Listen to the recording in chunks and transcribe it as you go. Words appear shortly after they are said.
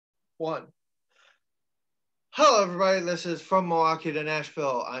One. Hello, everybody. This is From Milwaukee to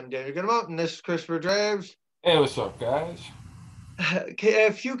Nashville. I'm Daniel Goodamont, and this is Christopher Draves. Hey, what's up, guys?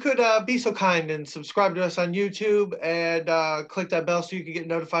 If you could be so kind and subscribe to us on YouTube and click that bell so you can get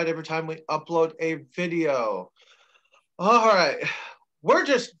notified every time we upload a video. All right. We're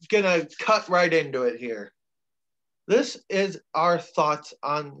just going to cut right into it here. This is our thoughts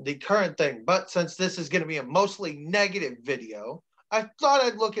on the current thing, but since this is going to be a mostly negative video, I thought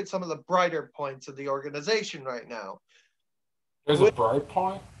I'd look at some of the brighter points of the organization right now. There's a bright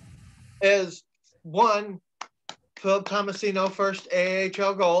point? Is one, Philip Tomasino first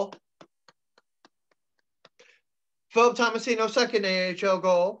AHL goal. Philip Tomasino second AHL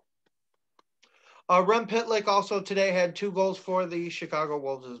goal. Rem Pitlick also today had 2 goals for the Chicago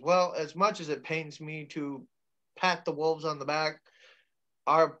Wolves as well. As much as it pains me to pat the Wolves on the back,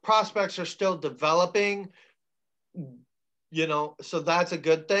 our prospects are still developing. So that's a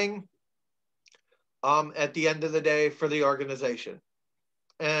good thing at the end of the day for the organization.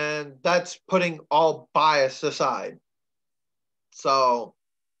 And that's putting all bias aside. So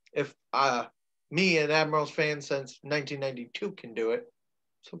if me, an Admirals fan since 1992, can do it,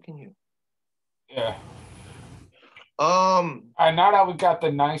 so can you. Yeah. Now that we got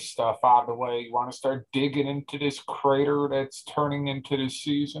the nice stuff out of the way, you want to start digging into this crater that's turning into this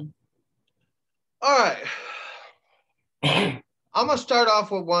season? All right. I'm going to start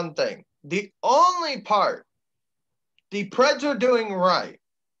off with one thing. The only part the Preds are doing right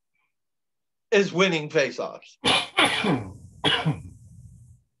is winning faceoffs.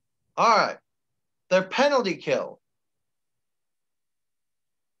 All right. Their penalty kill,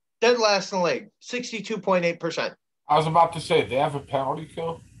 dead last in the league, 62.8%. I was about to say, they have a penalty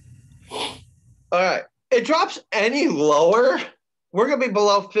kill? All right. It drops any lower, we're going to be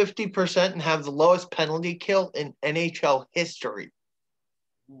below 50% and have the lowest penalty kill in NHL history.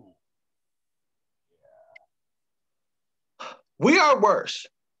 We are worse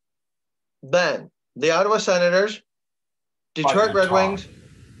than the Ottawa Senators, Detroit Red Wings,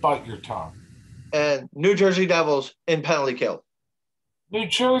 Bite your tongue, and New Jersey Devils in penalty kill. New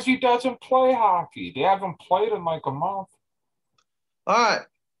Jersey doesn't play hockey. They haven't played in like a month. All right.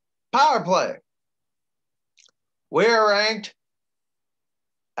 Power play. We're ranked,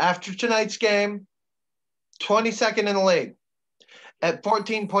 after tonight's game, 22nd in the league at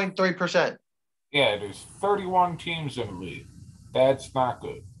 14.3%. Yeah, there's 31 teams in the league. That's not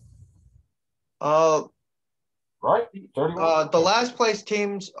good. Right? 31? The last place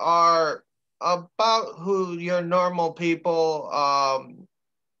teams are about who your normal people,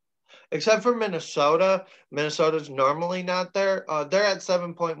 except for Minnesota. Minnesota's normally not there. They're at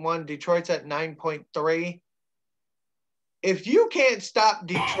 7.1. Detroit's at 9.3. If you can't stop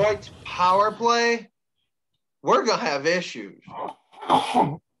Detroit's power play, we're going to have issues.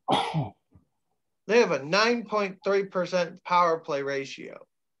 They have a 9.3% power play ratio.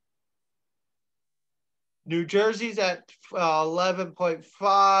 New Jersey's at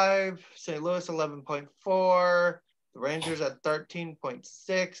 11.5, St. Louis 11.4, the Rangers at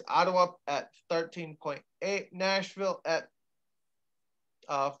 13.6, Ottawa at 13.8, Nashville at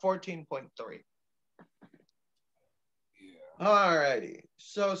 14.3. All righty.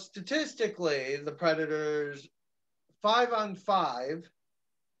 So statistically, the Predators 5-on-5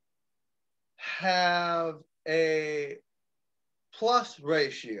 have a plus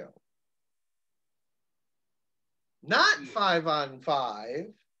ratio. Not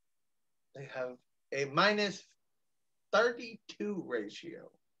 5-on-5. They have a minus 32 ratio.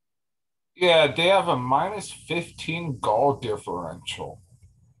 Yeah, they have a minus 15 goal differential.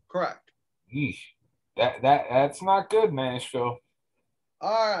 Correct. Eesh. That's not good, Nashville.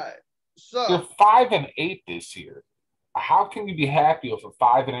 All right. So you're 5-8 this year. How can you be happy with a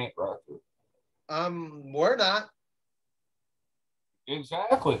 5-8 record? We're not.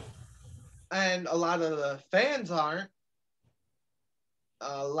 Exactly. And a lot of the fans aren't.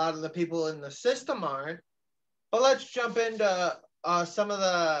 A lot of the people in the system aren't. But let's jump into some of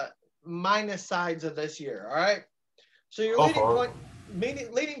the minus sides of this year, all right? So your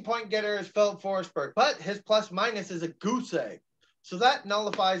leading point getter is Philip Forsberg, but his plus-minus is a goose egg. So that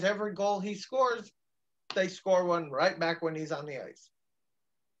nullifies every goal he scores. They score one right back when he's on the ice.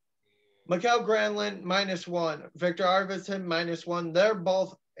 Mikael Granlund, -1. Victor Arvidsson, -1. They're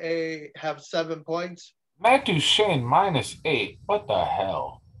both have 7 points. Matt Duchene, -8. What the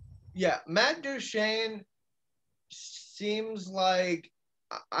hell? Yeah, Matt Duchene seems like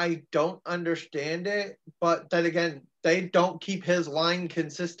I don't understand it, but then again, they don't keep his line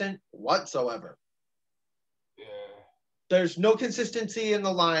consistent whatsoever. Yeah. There's no consistency in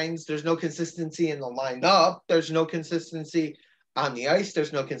the lines. There's no consistency in the lineup. There's no consistency On the ice,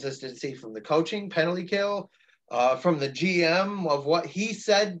 there's no consistency from the coaching, penalty kill, from the GM of what he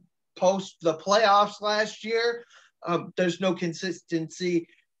said post the playoffs last year. There's no consistency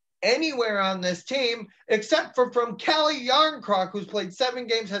anywhere on this team except for from Kelly Yarncroc, who's played 7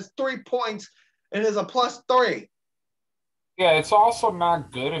 games, has 3 points, and is a +3. Yeah, it's also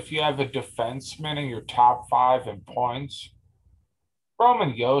not good if you have a defenseman in your top 5 in points.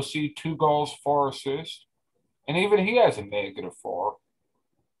 Roman Yossi, 2 goals, 4 assists. And even he has a -4.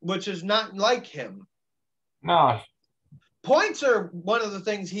 Which is not like him. No. Points are one of the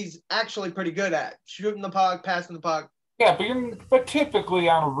things he's actually pretty good at. Shooting the puck, passing the puck. Yeah, but typically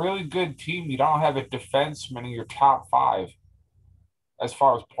on a really good team, you don't have a defenseman in your top 5 as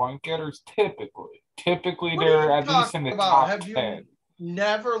far as point getters. Typically What are they're you at least in talking the about? top Have 10. you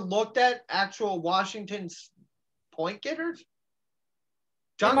never looked at actual Washington's point getters?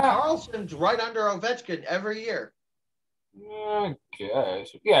 John Carlson's right under Ovechkin every year. I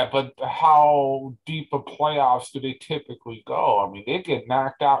guess. Yeah, but how deep of playoffs do they typically go? I mean, they get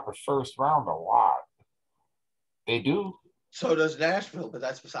knocked out in the first round a lot. They do. So does Nashville, but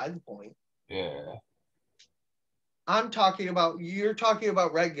that's beside the point. Yeah. You're talking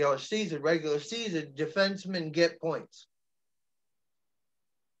about regular season. Regular season, defensemen get points.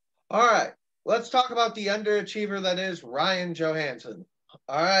 All right, let's talk about the underachiever that is Ryan Johansson.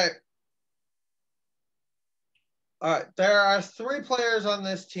 All right. There are 3 players on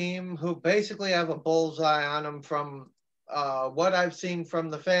this team who basically have a bullseye on them from what I've seen from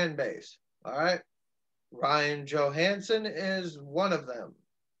the fan base. All right. Ryan Johansson is one of them.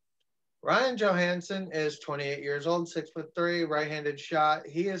 Ryan Johansson is 28 years old, 6'3", right-handed shot.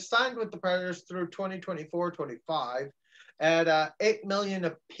 He is signed with the Predators through 2024-25 at $8 million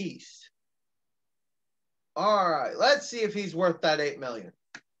apiece. All right, let's see if he's worth that $8 million.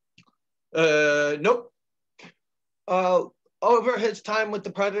 Nope. Over his time with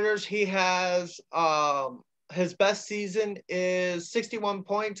the Predators, he has his best season is 61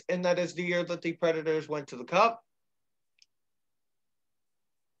 points, and that is the year that the Predators went to the Cup.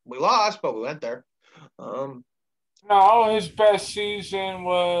 We lost, but we went there. No, his best season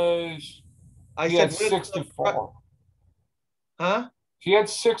was he had 64. Huh? He had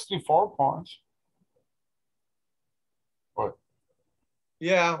 64 points. What?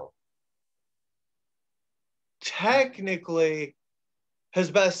 Yeah. Technically, his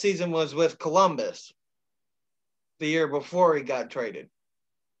best season was with Columbus the year before he got traded.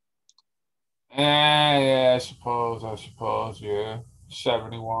 Yeah, I suppose, yeah.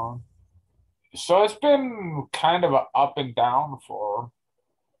 71. So it's been kind of an up and down for him.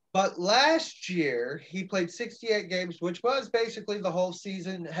 But last year, he played 68 games, which was basically the whole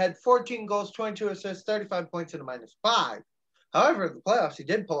season, had 14 goals, 22 assists, 35 points, and a -5. However, in the playoffs, he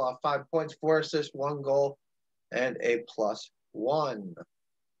did pull off 5 points, 4 assists, 1 goal, and a +1.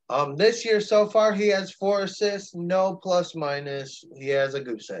 This year so far, he has 4 assists, no plus-minus. He has a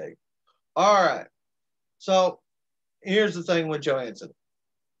goose egg. All right. So here's the thing with Johansson.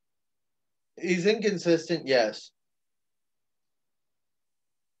 He's inconsistent, yes.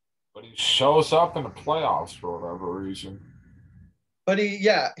 But he shows up in the playoffs for whatever reason. But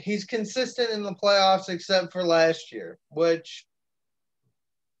he's consistent in the playoffs except for last year, which...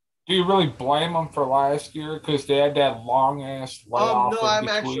 Do you really blame him for last year because they had that long-ass layoff no, in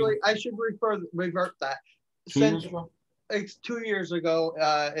between? I should revert that. 2 years ago? It's 2 years ago,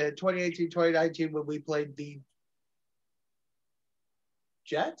 in 2018, 2019, when we played the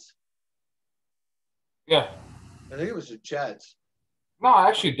Jets? Yeah. I think it was the Jets. No,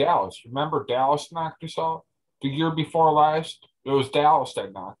 actually Dallas. Remember Dallas knocked us off? The year before last? It was Dallas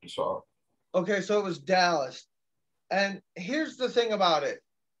that knocked us off. Okay, so it was Dallas. And here's the thing about it.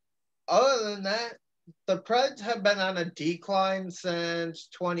 Other than that, the Preds have been on a decline since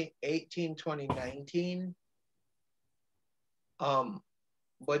 2018, 2019.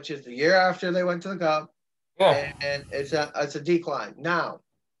 Which is the year after they went to the Cup. Yeah. And it's a decline. Now,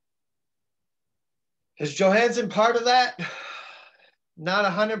 is Johansson part of that? Not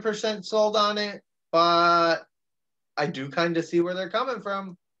 100% sold on it, but I do kind of see where they're coming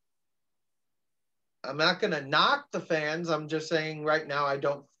from. I'm not going to knock the fans. I'm just saying right now I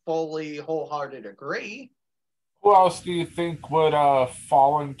don't fully wholehearted agree. Who else do you think would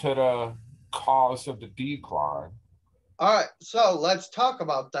fall into the cause of the decline? All right, so let's talk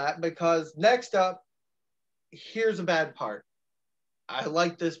about that because next up, here's a bad part. I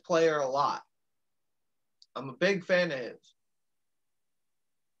like this player a lot. I'm a big fan of his.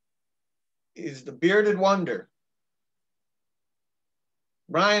 He's the bearded wonder,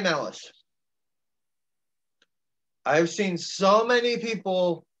 Ryan Ellis. I've seen so many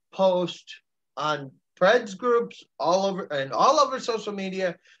people post on Preds groups all over social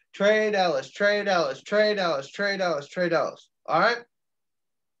media. Trade Ellis, trade Ellis, trade Ellis, trade Ellis, trade Ellis. All right?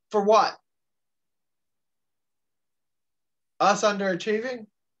 For what? Us underachieving?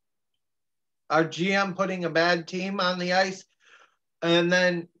 Our GM putting a bad team on the ice and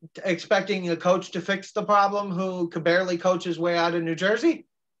then expecting a coach to fix the problem who could barely coach his way out of New Jersey?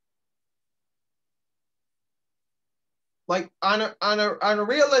 Like on a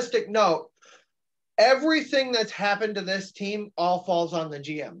realistic note, everything that's happened to this team all falls on the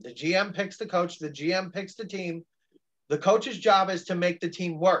GM. The GM picks the coach, the GM picks the team. The coach's job is to make the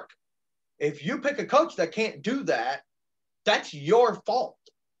team work. If you pick a coach that can't do that, that's your fault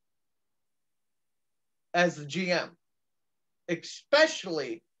as the GM.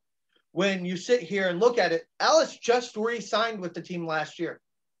 Especially when you sit here and look at it. Ellis just re-signed with the team last year.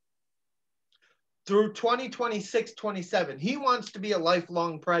 Through 2026-27. He wants to be a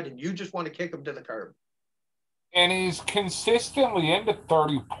lifelong Pred, and you just want to kick him to the curb. And he's consistently in the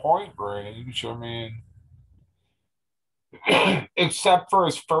 30-point range. I mean, except for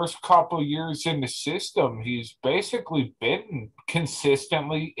his first couple of years in the system, he's basically been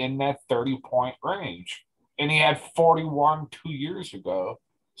consistently in that 30-point range. And he had 41 2 years ago.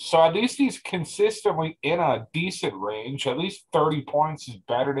 So at least he's consistently in a decent range. At least 30 points is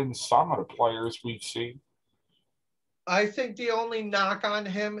better than some of the players we've seen. I think the only knock on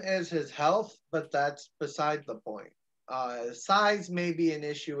him is his health, but that's beside the point. Size may be an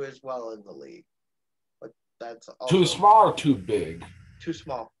issue as well in the league. But that's also too small or too big? Too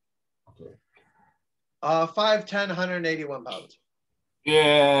small. Okay. 5'10", 181 pounds.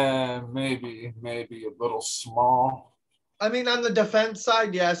 Yeah, maybe a little small. I mean, on the defense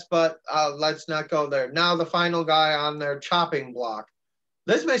side, yes, but let's not go there. Now the final guy on their chopping block.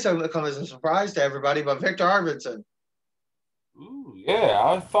 This may come as a surprise to everybody, but Victor Arvidsson. Ooh, yeah,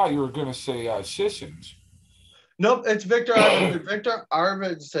 I thought you were going to say Sissons. Nope, it's Victor Arvidsson. Victor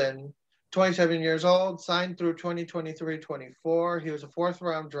Arvidsson, 27 years old, signed through 2023-24. He was a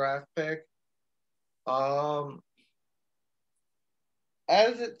fourth-round draft pick.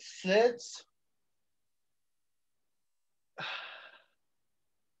 As it sits,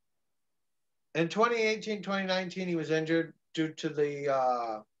 in 2018-2019, he was injured due to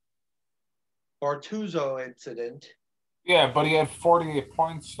the Bortuzzo incident. Yeah, but he had 48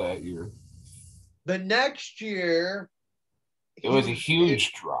 points that year. The next year, it was a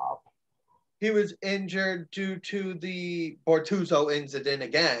huge drop. He was injured due to the Bortuzzo incident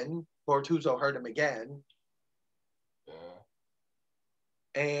again. Bortuzzo hurt him again. Yeah.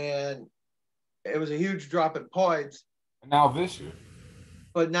 And it was a huge drop in points. And now this year.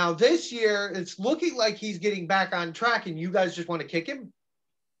 But now this year, it's looking like he's getting back on track, and you guys just want to kick him?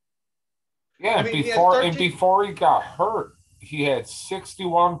 Yeah, I mean, before he got hurt, he had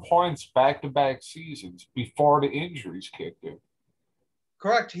 61 points back-to-back seasons before the injuries kicked in.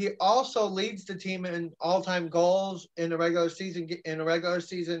 Correct. He also leads the team in all-time goals in the regular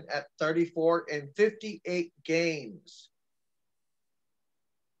season at 34 in 58 games.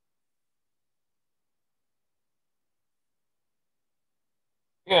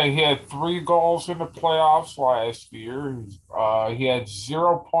 Yeah, he had 3 goals in the playoffs last year. He had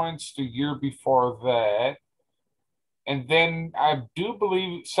 0 points the year before that. And then I do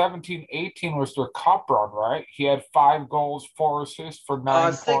believe 17-18 was their cup run, right? He had 5 goals, 4 assists for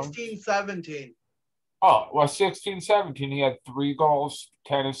 9 points. 16-17. Oh, well, 16-17, he had 3 goals,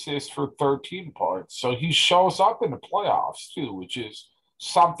 10 assists for 13 points. So he shows up in the playoffs, too, which is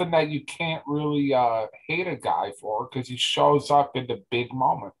something that you can't really hate a guy for because he shows up in the big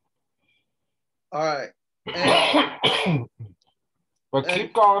moment. All right. But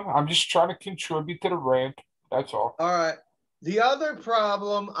keep going. I'm just trying to contribute to the rant. That's all. All right. The other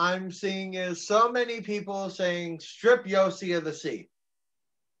problem I'm seeing is so many people saying strip Yossi of the seat.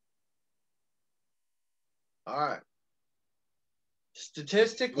 All right.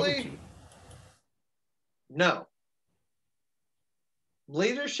 Statistically, no.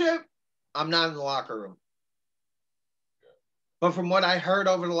 Leadership, I'm not in the locker room. But from what I heard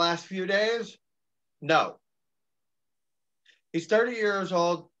over the last few days, no. He's 30 years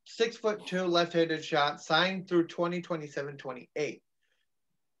old, 6'2", left-handed shot, signed through 2027-28.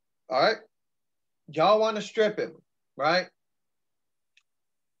 All right? Y'all want to strip him, right?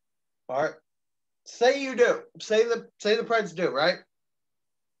 All right. Say you do. Say the Preds do, right?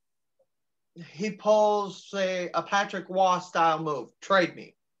 He pulls, say, a Patrick Waugh style move. Trade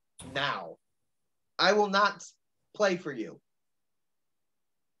me now. I will not play for you.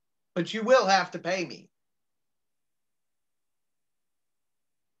 But you will have to pay me.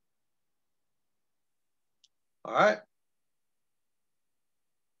 All right.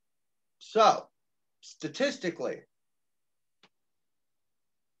 So, statistically.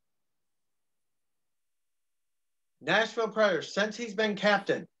 Nashville Predators, since he's been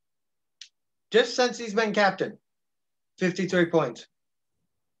captain, 53 points,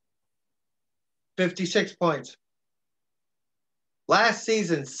 56 points. Last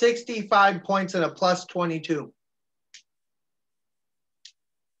season, 65 points and a plus 22.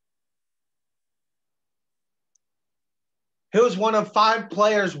 He was one of 5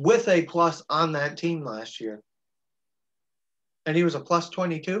 players with a plus on that team last year. And he was a plus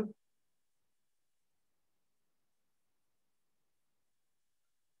 22.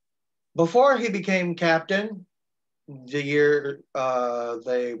 Before he became captain, the year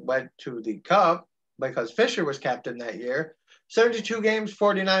they went to the Cup, because Fisher was captain that year, 72 games,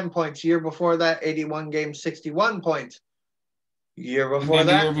 49 points. Year before that, 81 games, 61 points. Year before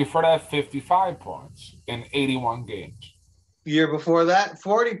the year before that, 55 points in 81 games. Year before that,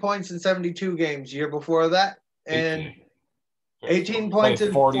 40 points in 72 games. Year before that, and 18 points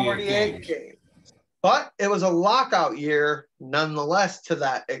in 48 games. But it was a lockout year nonetheless to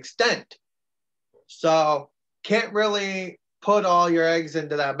that extent. So can't really put all your eggs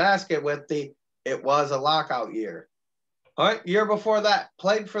into that basket with it was a lockout year. All right, year before that,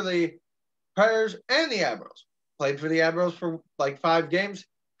 played for the Predators and the Admirals. Played for the Admirals for like 5 games,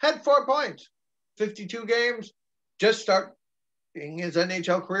 had 4 points, 52 games, just starting his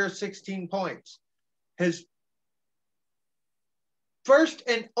NHL career, 16 points. His first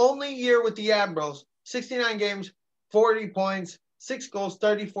and only year with the Admirals, 69 games, 40 points, 6 goals,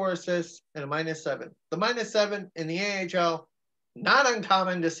 34 assists, and a -7. The -7 in the AHL, not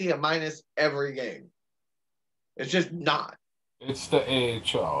uncommon to see a minus every game. It's just not. It's the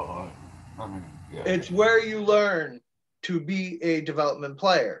AHL. I mean, yeah. It's where you learn to be a development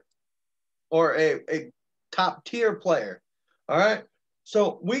player or a top tier player. All right.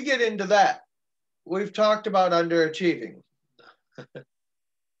 So we get into that. We've talked about underachieving.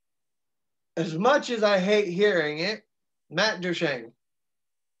 As much as I hate hearing it, Matt Duchene.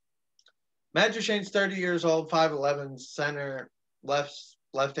 Matt Duchene's 30 years old, 5'11", center,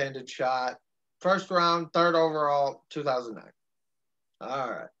 left-handed shot. First round, 3rd overall, 2009. All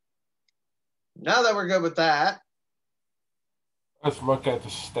right. Now that we're good with that, let's look at the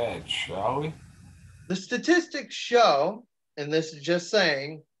stats, shall we? The statistics show, and this is just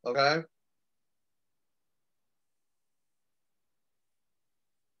saying, okay,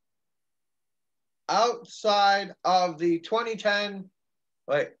 outside of the 2010,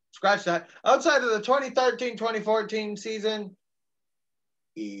 scratch that. Outside of the 2013-2014 season,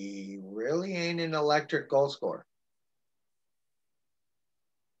 he really ain't an electric goal scorer.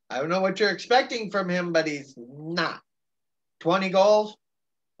 I don't know what you're expecting from him, but he's not. 20 goals,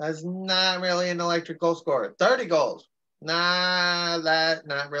 that's not really an electric goal scorer. 30 goals, that's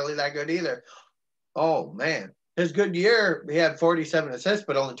not really that good either. Oh, man. His good year, he had 47 assists,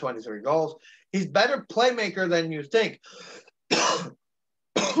 but only 23 goals. He's better playmaker than you think.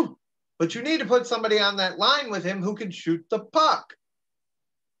 But you need to put somebody on that line with him who can shoot the puck.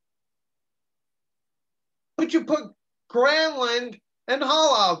 But you put Granlund and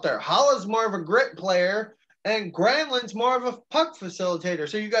Hall out there. Hall is more of a grit player, and Granlund's more of a puck facilitator.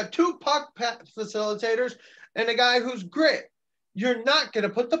 So you got 2 puck facilitators and a guy who's grit. You're not going to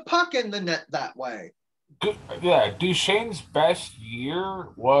put the puck in the net that way. Yeah, Duchene's best year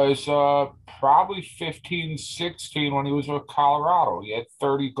was probably 15-16 when he was with Colorado. He had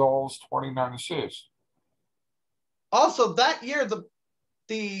 30 goals, 29 assists. Also, that year,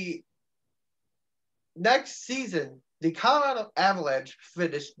 the next season, the Colorado Avalanche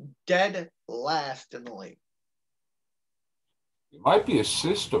finished dead last in the league. He might be a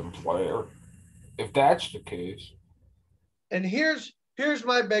system player, if that's the case. And here's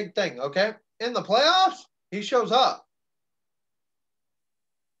my big thing, okay? In the playoffs, he shows up.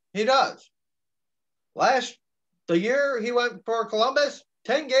 He does. The year he went for Columbus,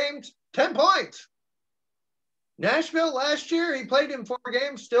 10 games, 10 points. Nashville last year, he played in 4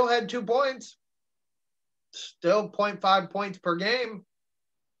 games, still had 2 points. Still 0.5 points per game.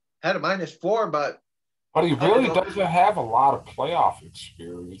 Had a -4, but he really doesn't have a lot of playoff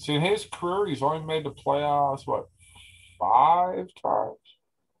experience. In his career, he's only made the playoffs, 5 times?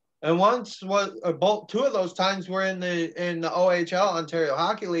 And both 2 of those times were in the OHL, Ontario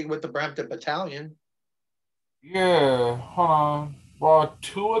Hockey League, with the Brampton Battalion. Yeah, hold on. Well,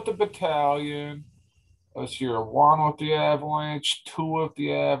 2 at the Battalion. Let's see, 1 with the Avalanche, 2 with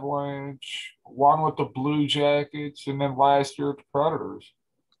the Avalanche, 1 with the Blue Jackets, and then last year at the Predators.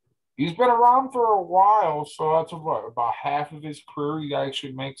 He's been around for a while, so that's about half of his career he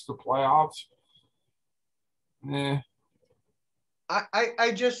actually makes the playoffs. Yeah.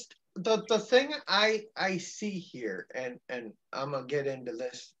 the thing I see here, and I'm gonna get into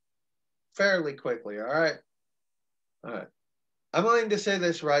this fairly quickly. All right. I'm willing to say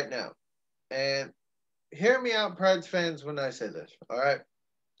this right now, and hear me out, Preds fans, when I say this. All right.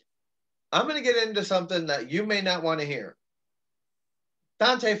 I'm gonna get into something that you may not want to hear.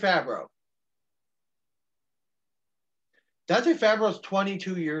 Dante Fabro. Dante Fabro's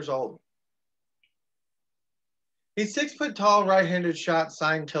 22 years old. He's 6 foot tall, right-handed shot,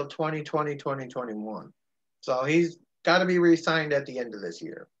 signed till 2020, 2021. So he's got to be re-signed at the end of this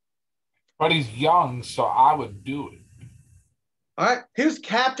year. But he's young, so I would do it. All right. He was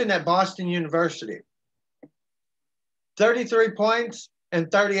captain at Boston University. 33 points in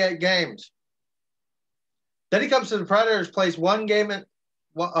 38 games. Then he comes to the Predators, plays 4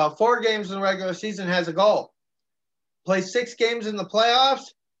 games in the regular season, has a goal. Plays 6 games in the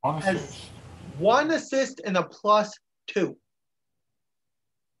playoffs, has 1 assist and a +2.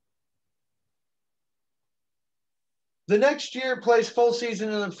 The next year, plays full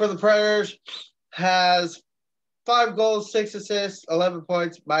season for the Predators, has 5 goals, 6 assists, 11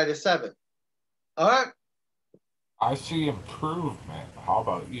 points, -7. All right. I see improvement. How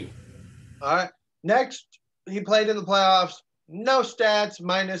about you? All right. Next, he played in the playoffs. No stats,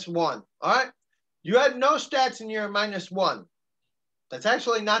 -1. All right. You had no stats and you're -1. That's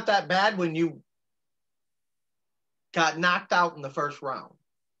actually not that bad when you got knocked out in the first round.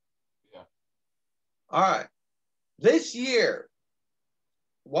 Yeah. All right. This year,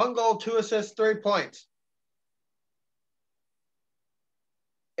 1 goal, 2 assists, 3 points.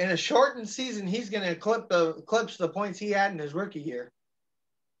 In a shortened season, he's going to eclipse the points he had in his rookie year.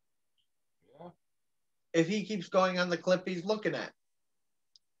 Yeah. If he keeps going on the clip he's looking at.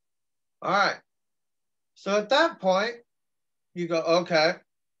 All right. So at that point, you go, okay,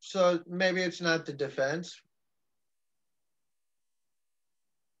 so maybe it's not the defense.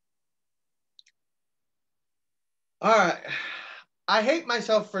 All right. I hate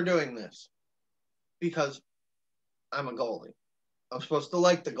myself for doing this because I'm a goalie. I'm supposed to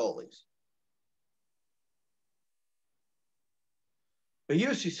like the goalies. But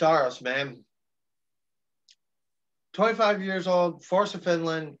UC Saros, man. 25 years old, Force of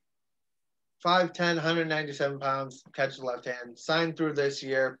Finland, 5'10", 197 pounds, catches the left hand, signed through this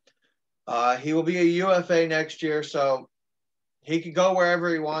year. He will be a UFA next year, so he could go wherever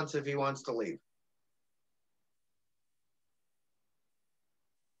he wants if he wants to leave.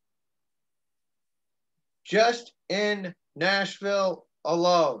 Just in Nashville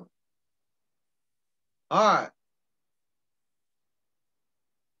alone. All right.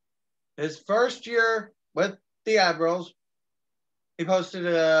 His first year with the Admirals, he posted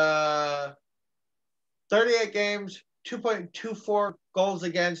 38 games, 2.24 goals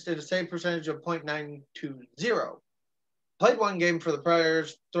against, and a save percentage of .920. Played 1 game for the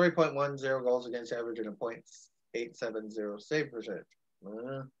Predators, 3.10 goals against, averaging a .870 save percentage.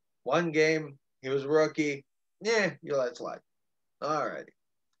 1 game, he was a rookie. Yeah, you let it slide. All righty.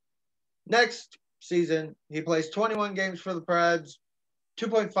 Next season, he plays 21 games for the Preds,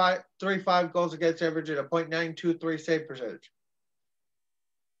 2.535 goals against, averaging a .923 save percentage.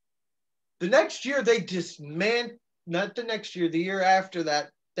 The next year, not the next year, the year after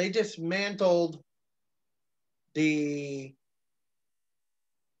that, they dismantled the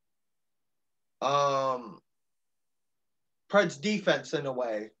Preds defense in a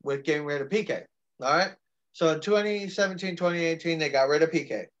way with getting rid of PK. All right. So in 2017, 2018, they got rid of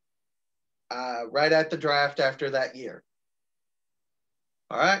PK right at the draft after that year.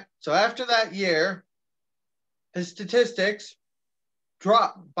 All right. So after that year, his statistics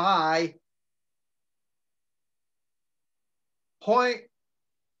dropped by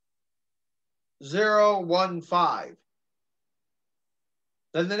 .015.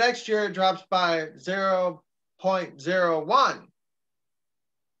 Then the next year it drops by 0.01.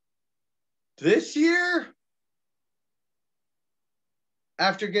 This year,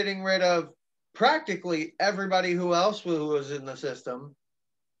 after getting rid of practically everybody who else was in the system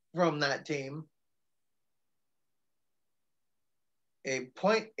from that team, a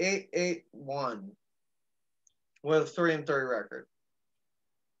 .881 with a 3-3 record.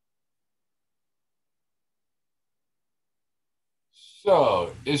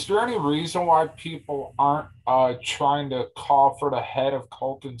 So, is there any reason why people aren't trying to call for the head of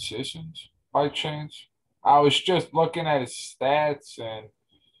Colton Sissons by chance? I was just looking at his stats, and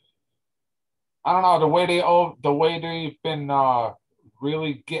I don't know the way they've been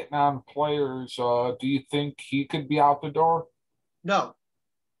really getting on players. Do you think he could be out the door? No.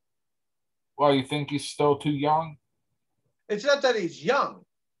 Well, you think he's still too young? It's not that he's young.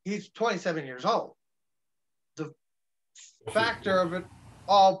 He's 27 years old. The factor of it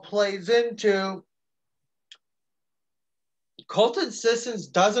all plays into Colton Sissons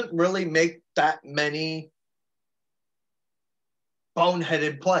doesn't really make that many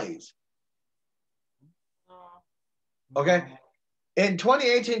boneheaded plays. Okay. In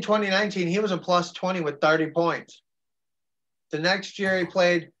 2018, 2019, he was a plus 20 with 30 points. The next year he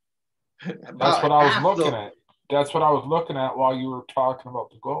played That's what I was looking at. That's what I was looking at while you were talking about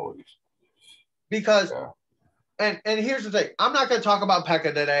the goalies. Because, and here's the thing. I'm not going to talk about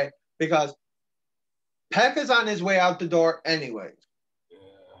Pekka today because Pekka's on his way out the door anyway. Yeah,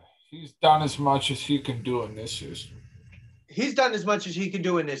 he's done as much as he can do in this system. He's done as much as he can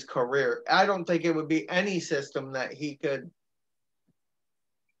do in his career. I don't think it would be any system that he'll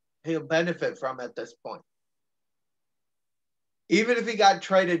benefit from at this point. Even if he got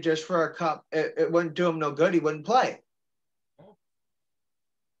traded just for a cup, it wouldn't do him no good. He wouldn't play.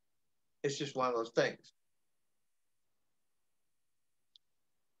 It's just one of those things.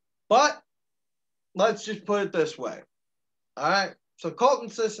 But let's just put it this way. All right. So Colton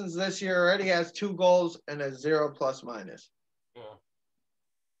Sissons this year already has 2 goals and a 0 plus minus. Yeah.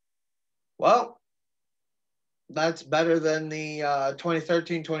 Well, that's better than the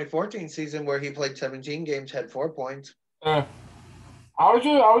 2013-2014 season where he played 17 games, had 4 points. I was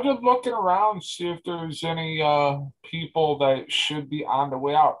just looking around, see if there's any people that should be on the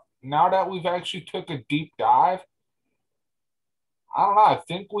way out. Now that we've actually took a deep dive, I don't know. I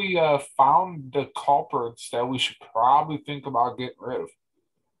think we found the culprits that we should probably think about getting rid of.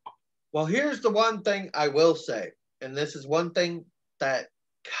 Well, here's the one thing I will say, and this is one thing that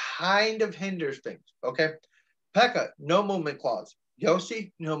kind of hinders things, okay? Pekka, no movement clause.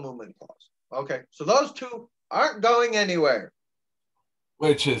 Josi, no movement clause. Okay, so those two aren't going anywhere.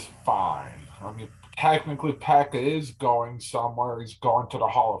 Which is fine. I mean, technically, Pekka is going somewhere. He's going to the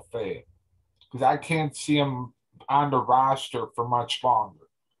Hall of Fame. Because I can't see him on the roster for much longer.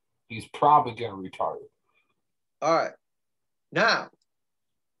 He's probably going to retire. All right. Now,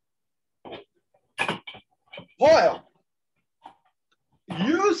 Hoyle,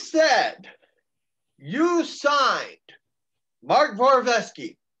 you said you signed Mark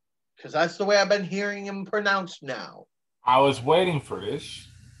Vorveski, because that's the way I've been hearing him pronounced now. I was waiting for this.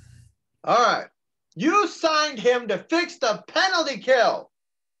 All right. You signed him to fix the penalty kill.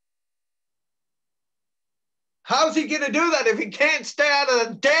 How's he going to do that if he can't stay out of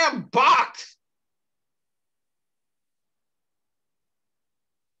the damn box?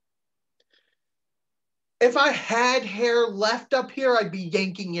 If I had hair left up here, I'd be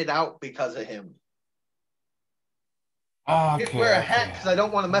yanking it out because of him. Okay. Wear a hat because I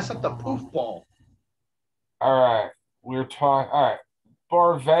don't want to mess up the poof ball. All right. We're talking. All right.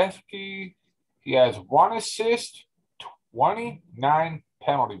 Vorveski, he has 1 assist, 29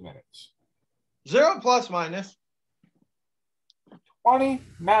 penalty minutes. 0 plus minus.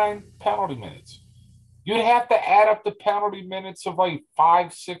 29 penalty minutes. You'd have to add up the penalty minutes of like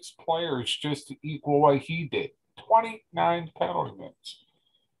 5, 6 players just to equal what he did. 29 penalty minutes.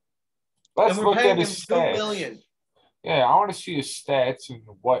 Let's look at his stats. $2 million. Yeah, I want to see his stats and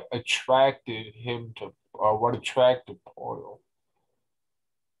what attracted him to, what attracted Poyle.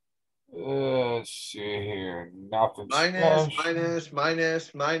 Let's see here. Nothing. Minus.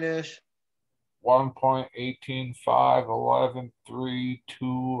 1.185, 11, 3, 2,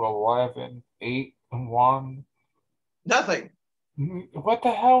 11, 8, 1. Nothing. What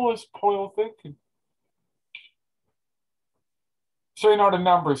the hell was Poyle thinking? So, you know, the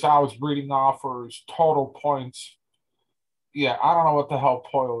numbers I was reading off are his total points. Yeah, I don't know what the hell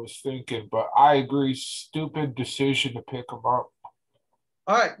Poyle was thinking, but I agree. Stupid decision to pick him up.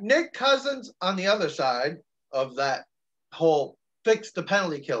 All right. Nick Cousins on the other side of that whole fix the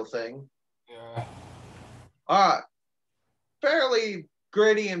penalty kill thing. Yeah. All right. Fairly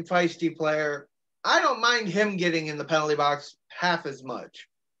gritty and feisty player. I don't mind him getting in the penalty box half as much.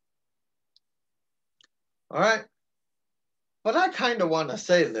 All right. But I kind of want to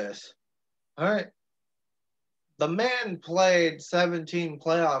say this. All right. The man played 17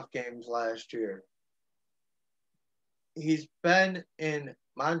 playoff games last year. He's been in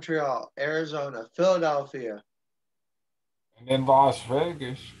Montreal, Arizona, Philadelphia. And then Las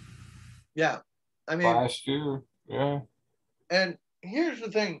Vegas. Yeah. I mean, last year. Yeah. And here's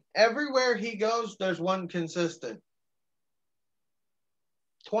the thing. Everywhere he goes, there's one consistent.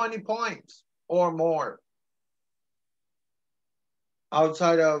 20 points or more.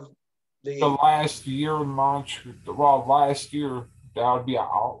 Outside of the last year in Montreal. Well, last year, that would be an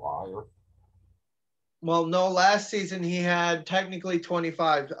outlier. Well, no, last season he had technically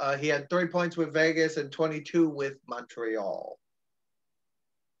 25. He had 3 points with Vegas and 22 with Montreal.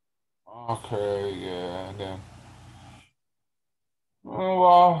 Okay, yeah. And then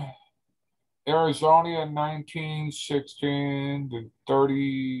Well, Arizona 19, 16, then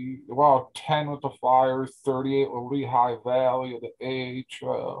 30, well, 10 with the Flyers, 38 with Lehigh Valley of the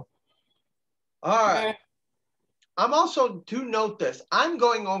AHL. All right. Yeah, I'm also to note this. I'm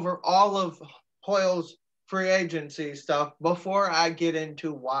going over all of Hoyle's free agency stuff before I get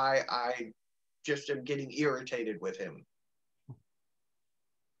into why I just am getting irritated with him.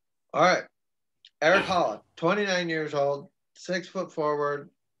 All right. Eric Holla, 29 years old, 6 foot forward.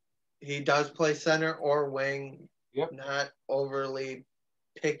 He does play center or wing, yep. not overly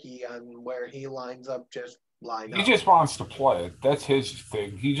picky on where he lines up, just line He up. just wants to play. That's his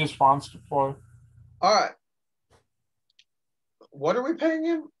thing. He just wants to play. All right. What are we paying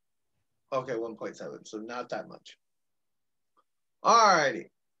him? Okay, 1.7, so not that much. All righty.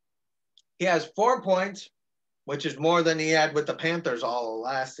 He has 4 points, which is more than he had with the Panthers all of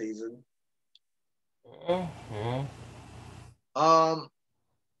last season. Yeah. Um,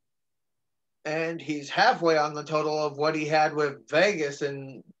 and he's halfway on the total of what he had with Vegas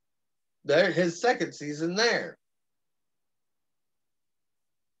in his second season there.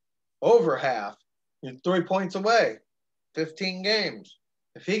 Over half. He's 3 points away. 15 games.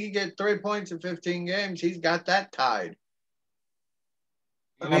 If he could get 3 points in 15 games, he's got that tied.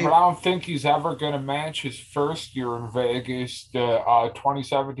 Yeah, but I don't think he's ever going to match his first year in Vegas, the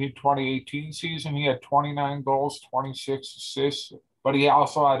 2017-2018 season. He had 29 goals, 26 assists, but he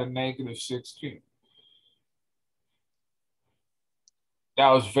also had a negative 16. That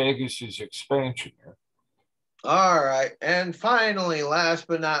was Vegas's expansion year. All right. And finally, last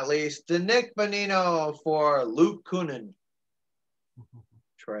but not least, the Nick Bonino for Luke Kunin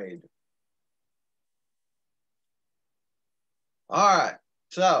trade. All right.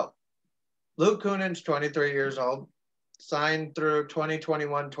 So Luke Kunin's 23 years old, signed through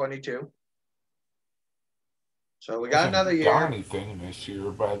 2021-22. So we got another Hasn't done year. anything this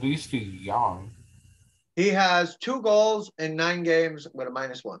year, but at least he's young. He has 2 goals in 9 games with a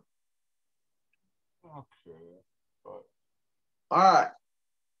 -1. Okay. But All right.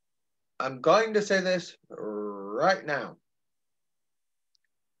 I'm going to say this right now.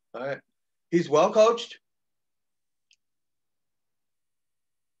 All right. He's well coached.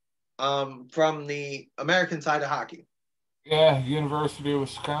 From the American side of hockey. yeah, University of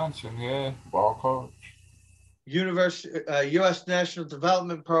Wisconsin, yeah, ball coach. U.S. National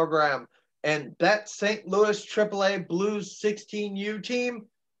Development Program, and that St. Louis AAA Blues 16U team.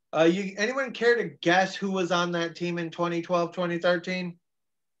 Anyone care to guess who was on that team in 2012, 2013?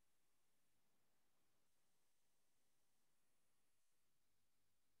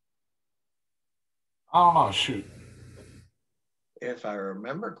 I don't know, shoot. If I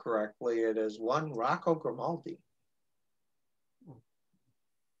remember correctly, it is one Rocco Grimaldi.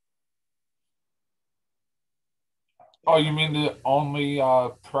 Oh, you mean the only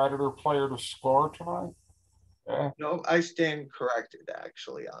Predator player to score tonight? Yeah. No, I stand corrected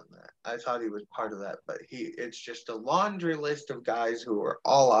actually on that. I thought he was part of that, but it's just a laundry list of guys who are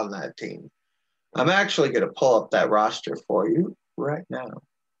all on that team. I'm actually going to pull up that roster for you right now.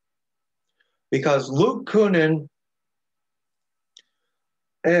 Because Luke Kunin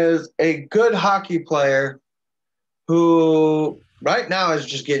is a good hockey player who right now is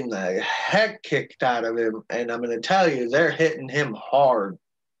just getting the heck kicked out of him. And I'm going to tell you, they're hitting him hard.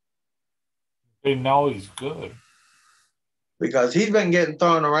 They know he's good. Because he's been getting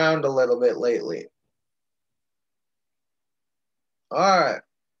thrown around a little bit lately. All right.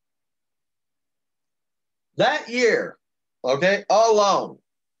 That year, okay, all alone,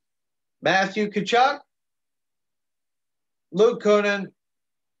 Matthew Tkachuk, Luke Kunin,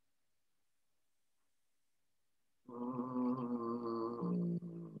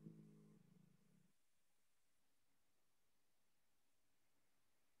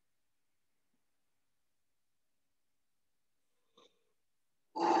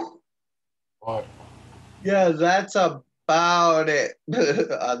 But yeah, that's about it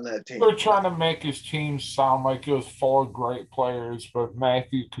on that team. they're trying to make his team sound like it was full of great players, but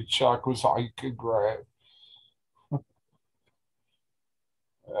Matthew Tkachuk was all you could grab.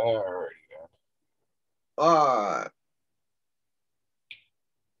 All right. Uh,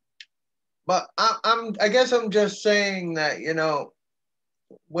 but I guess I'm just saying that,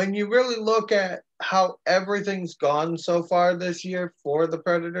 when you really look at how everything's gone so far this year for the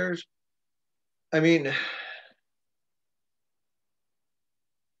Predators, I mean,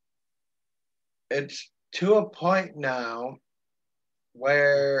 it's to a point now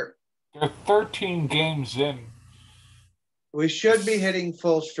where They're 13 games in. we should be hitting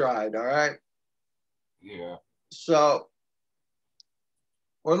full stride, all right? Yeah. So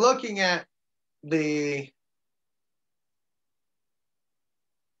we're looking at the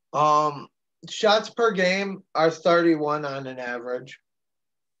Um, Shots per game are 31 on an average.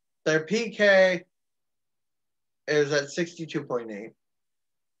 Their PK is at 62.8.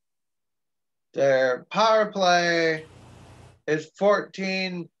 Their power play is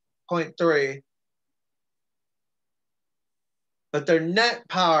 14.3. But their net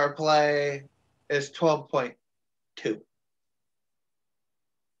power play is 12.2.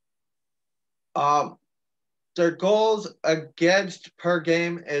 Their goals against per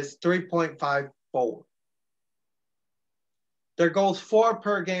game is 3.54. Their goals for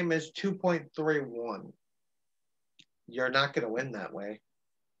per game is 2.31. You're not going to win that way.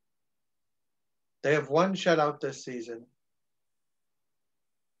 They have one shutout this season.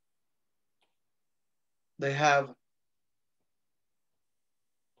 They have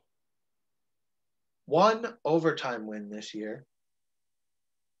one overtime win this year.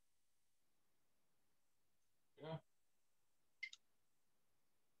 Yeah.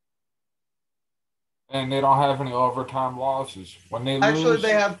 And they don't have any overtime losses. When they Actually, lose,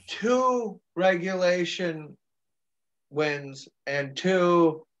 they have 2 regulation wins and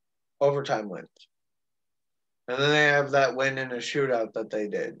 2 overtime wins. And then they have that win in a shootout that they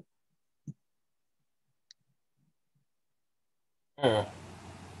did. yeah.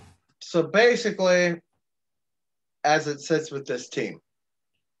 So basically, as it sits with this team,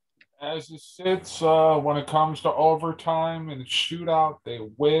 As it sits, when it comes to overtime and shootout, they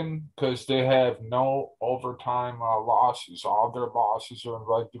win because they have no overtime losses. All their losses are in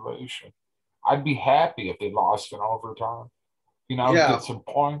regulation. I'd be happy if they lost in overtime. yeah, Get some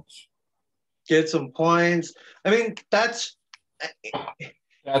points. get some points. I mean, that's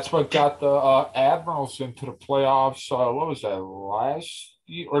That's what got the Admirals into the playoffs. What was that, last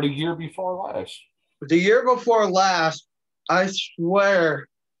year or the year before last? the year before last. I swear,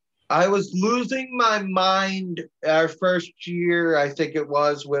 I was losing my mind our first year. I think it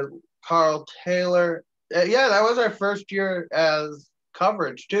was with Carl Taylor. Yeah, that was our first year as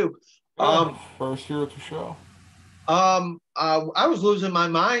coverage too. Yeah, first year at the show. I was losing my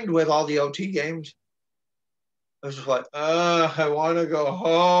mind with all the OT games. I was just like, I want to go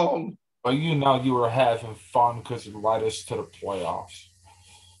home. But you were having fun because it led us to the playoffs.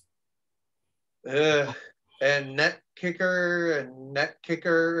 And net kicker and net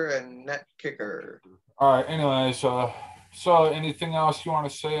kicker and net kicker. All right. Anyways, so anything else you want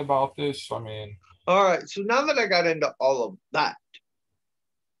to say about this? I mean, All right. So now that I got into all of that,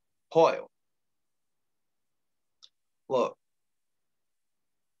 Hoyle, look,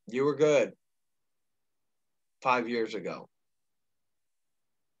 you were good 5 years ago.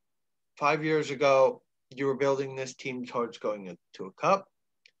 5 years ago, you were building this team towards going into a cup.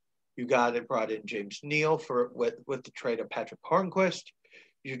 You brought in James Neal with the trade of Patrick Hornquist.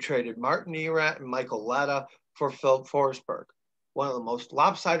 You traded Martin Erat and Michael Latta for Phil Forsberg, one of the most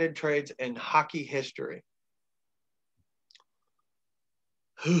lopsided trades in hockey history.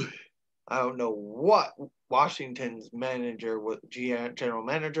 I don't know what Washington's general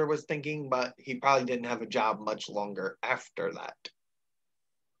manager was thinking, but he probably didn't have a job much longer after that.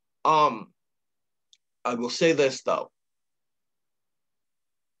 I will say this though.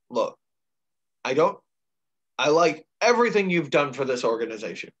 Look, I like everything you've done for this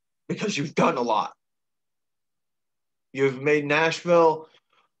organization because you've done a lot. You've made Nashville,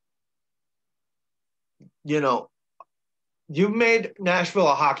 you've made Nashville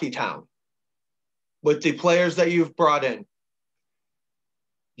a hockey town with the players that you've brought in.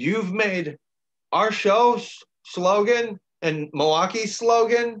 You've made our show's slogan and Milwaukee's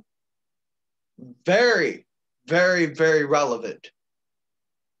slogan very, very, very relevant.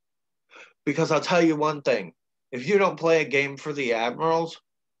 Because I'll tell you one thing. If you don't play a game for the Admirals,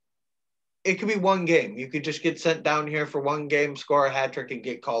 it could be one game. You could just get sent down here for one game, score a hat trick, and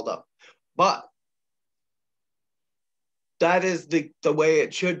get called up. But that is the way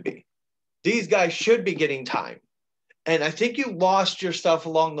it should be. These guys should be getting time. And I think you lost your stuff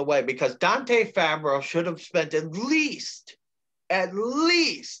along the way because Dante Fabro should have spent at least a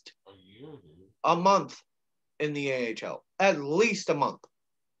month in the AHL. At least a month.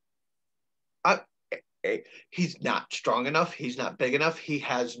 He's not strong enough. He's not big enough. He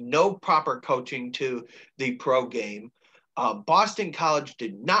has no proper coaching to the pro game. Boston College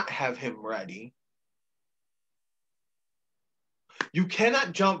did not have him ready. You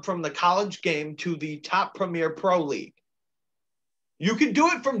cannot jump from the college game to the top premier pro league. You can do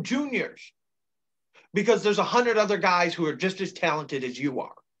it from juniors because there's 100 other guys who are just as talented as you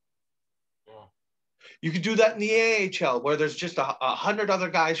are. Yeah. You can do that in the AHL where there's just 100 other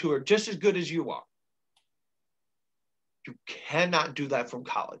guys who are just as good as you are. You cannot do that from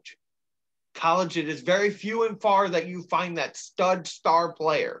college. College, it is very few and far that you find that stud star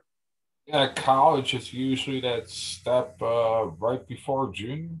player. Yeah, college is usually that step right before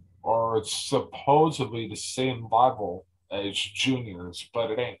junior, or it's supposedly the same level as juniors,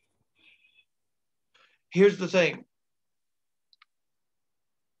 but it ain't. Here's the thing.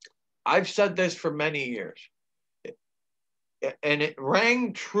 I've said this for many years, and it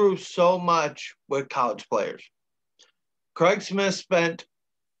rang true so much with college players. Craig Smith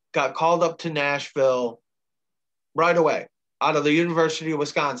got called up to Nashville right away out of the University of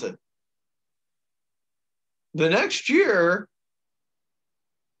Wisconsin. The next year,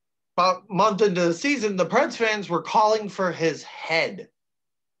 about a month into the season, the Preds fans were calling for his head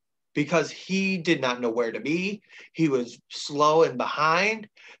because he did not know where to be. He was slow and behind.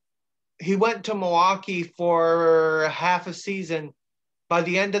 He went to Milwaukee for half a season. By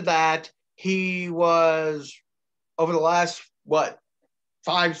the end of that, he was, over the last,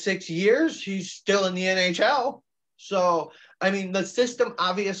 5-6 years, he's still in the NHL. So, I mean, the system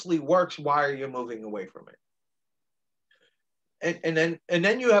obviously works. Why are you moving away from it? And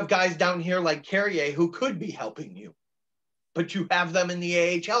then you have guys down here like Carrier who could be helping you, but you have them in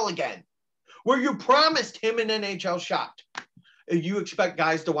the AHL again, where you promised him an NHL shot. You expect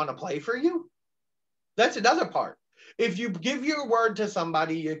guys to want to play for you? That's another part. If you give your word to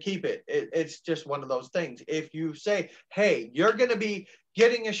somebody, you keep it. It's just one of those things. If you say, hey, you're going to be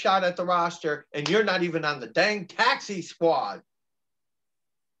getting a shot at the roster and you're not even on the dang taxi squad,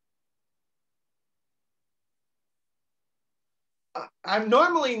 I'm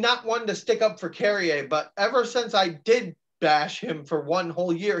normally not one to stick up for Carrier, but ever since I did bash him for one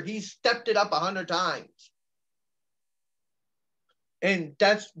whole year, he's stepped it up 100 times. And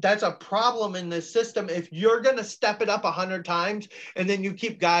that's a problem in this system. If you're going to step it up 100 times and then you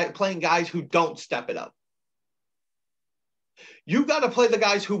keep playing guys who don't step it up, you got to play the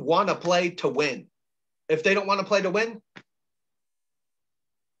guys who want to play to win. If they don't want to play to win,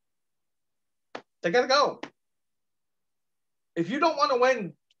 they got to go. If you don't want to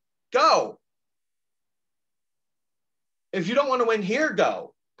win, go. If you don't want to win here,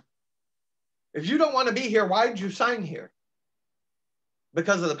 go. If you don't want to be here, why did you sign here?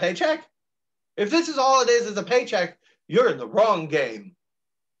 Because of the paycheck? If this is all it is a paycheck, you're in the wrong game.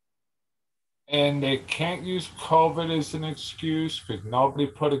 And they can't use COVID as an excuse because nobody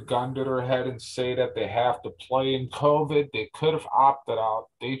put a gun to their head and say that they have to play in COVID. They could have opted out.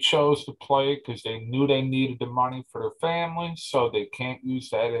 They chose to play because they knew they needed the money for their family, so they can't use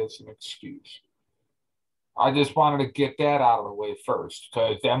that as an excuse. I just wanted to get that out of the way first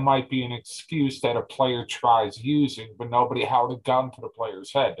because that might be an excuse that a player tries using, but nobody held a gun to the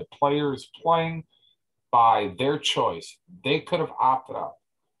player's head. The player is playing by their choice. They could have opted out.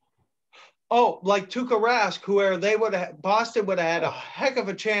 Oh, like Tuukka Rask, where Boston would have had a heck of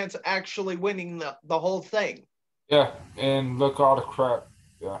a chance actually winning the whole thing. Yeah, and look all the crap.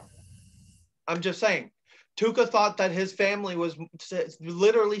 Yeah. I'm just saying. Tuukka thought that his family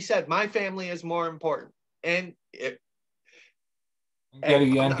literally said, my family is more important. And he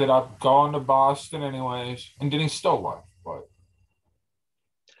ended up going to Boston anyways, and then he still left. But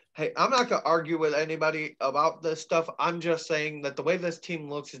hey, I'm not going to argue with anybody about this stuff. I'm just saying that the way this team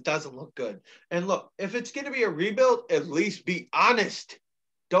looks, it doesn't look good. And look, if it's going to be a rebuild, at least be honest.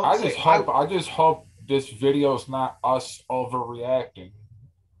 I just hope this video is not us overreacting.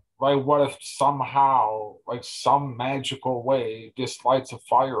 Like, what if somehow, like some magical way, this lights a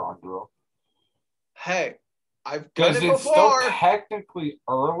fire under them? Hey, I've done Because it it's before. still technically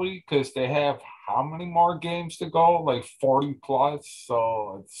early because they have how many more games to go? Like 40 plus.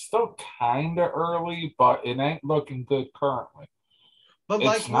 So it's still kind of early, but it ain't looking good currently. But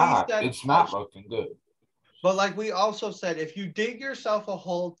It's not looking good. But like we also said, if you dig yourself a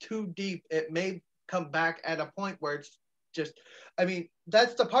hole too deep, it may come back at a point where it's just, I mean,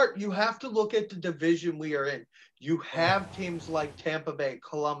 that's the part. You have to look at the division we are in. You have teams like Tampa Bay,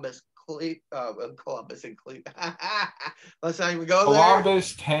 Columbus, Columbus and Cleveland. Let's not even go there.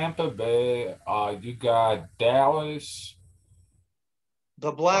 Columbus, Tampa Bay. You got Dallas.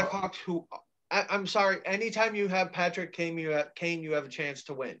 The Blackhawks, who I'm sorry. Anytime you have Patrick Kane, you have a chance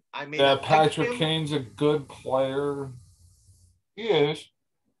to win. I mean, yeah, Patrick Kane's a good player. He is.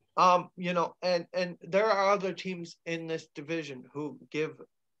 And there are other teams in this division who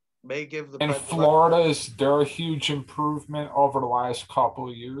may give the. And they're a huge improvement over the last couple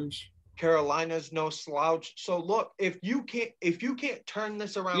of years. Carolina's no slouch. So look, if you can't turn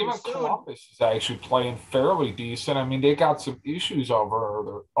this around, even soon, Columbus is actually playing fairly decent. I mean, they got some issues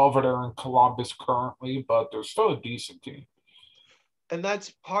over there in Columbus currently, but they're still a decent team. And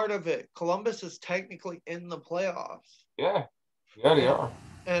that's part of it. Columbus is technically in the playoffs. Yeah, they are.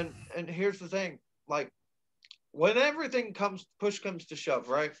 And here's the thing, like when everything push comes to shove,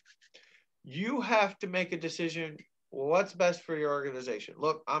 right? You have to make a decision what's best for your organization.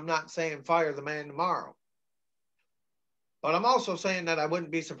 Look, I'm not saying fire the man tomorrow, but I'm also saying that I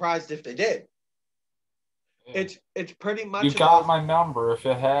wouldn't be surprised if they did. Yeah. It's pretty You much of got those. my number. If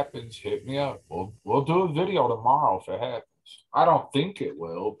it happens, hit me up. We'll do a video tomorrow if it happens. I don't think it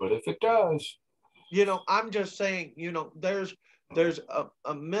will, but if it does, I'm just saying, there's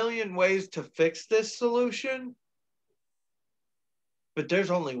a million ways to fix this solution, but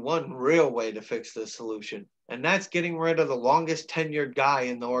there's only one real way to fix this solution, and that's getting rid of the longest tenured guy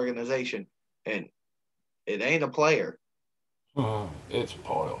in the organization. And it ain't a player, it's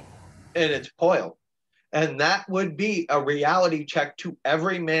Poyle. and it's Poyle. And that would be a reality check to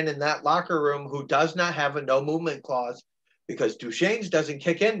every man in that locker room who does not have a no movement clause, because Duchesne's doesn't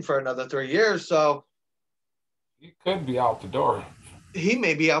kick in for another 3 years. So He could be out the door he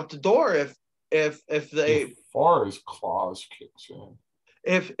may be out the door before his clause kicks in.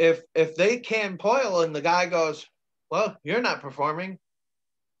 if they can Poyle and the guy goes, well, you're not performing.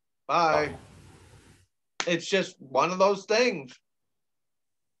 Bye. It's just one of those things.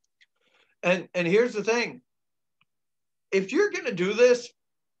 And here's the thing. If you're gonna do this,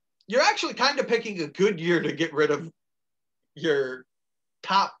 you're actually kind of picking a good year to get rid of your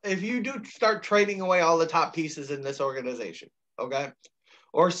top. If you do start trading away all the top pieces in this organization, okay?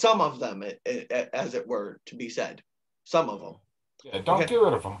 Or some of them, as it were to be said. Some of them. Yeah, don't get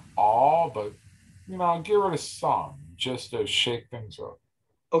rid of them all, but get rid of some just to shake things up.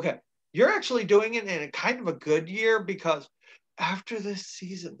 Okay. You're actually doing it in a kind of a good year, because after this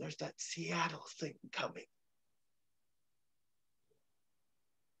season, there's that Seattle thing coming.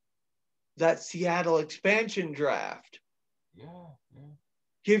 That Seattle expansion draft. Yeah.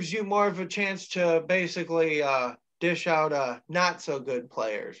 Gives you more of a chance to basically dish out not so good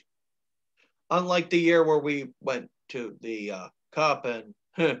players. Unlike the year where we went to the Cup and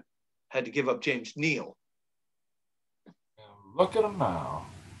had to give up James Neal. Look at him now.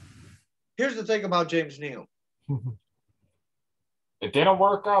 Here's the thing about James Neal. It didn't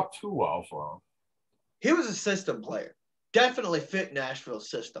work out too well for him. He was a system player. Definitely fit Nashville's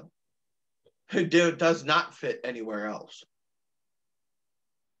system. Dude does not fit anywhere else.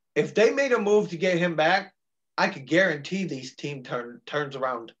 If they made a move to get him back, I could guarantee these team turns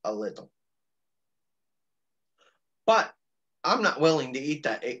around a little. But I'm not willing to eat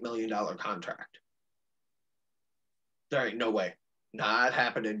that $8 million contract. There ain't no way. Not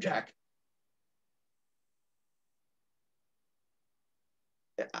happening, Jack.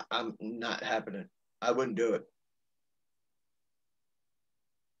 I'm not happening. I wouldn't do it.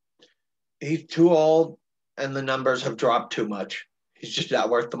 He's too old, and the numbers have dropped too much. He's just not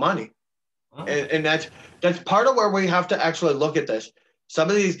worth the money. Oh. And that's part of where we have to actually look at this. Some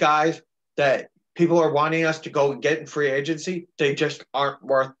of these guys that people are wanting us to go get in free agency, they just aren't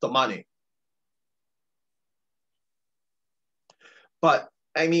worth the money. But,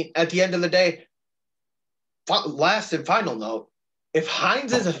 I mean, at the end of the day, last and final note, if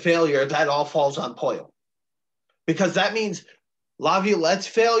Hines is a failure, that all falls on Poyle. Because that means Laviolette's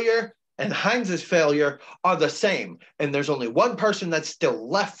failure and Hines' failure are the same. And there's only one person that's still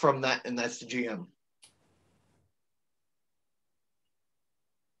left from that, and that's the GM.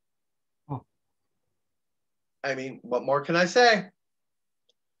 I mean, what more can I say?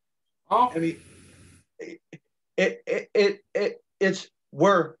 Oh. I mean, it's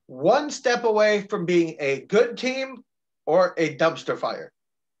we're one step away from being a good team or a dumpster fire.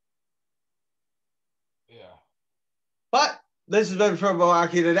 Yeah. But this has been from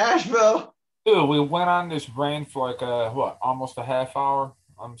Milwaukee to Nashville. Dude, we went on this rant for like almost a half hour.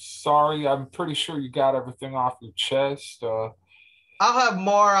 I'm sorry. I'm pretty sure you got everything off your chest. I'll have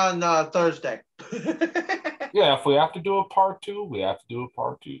more on Thursday. Yeah, if we have to do a part 2, we have to do a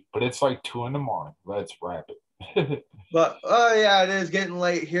part 2. But it's like 2 a.m. Let's wrap it. But yeah, it is getting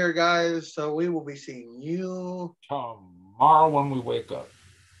late here, guys. So we will be seeing you tomorrow when we wake up.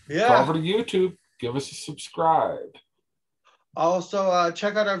 Yeah. Go over to YouTube. Give us a subscribe. Also,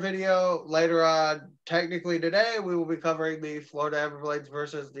 check out our video later on. Technically today, we will be covering the Florida Everblades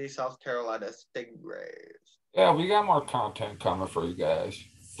versus the South Carolina Stingrays. Yeah, we got more content coming for you guys.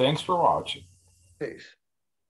 Thanks for watching. Peace.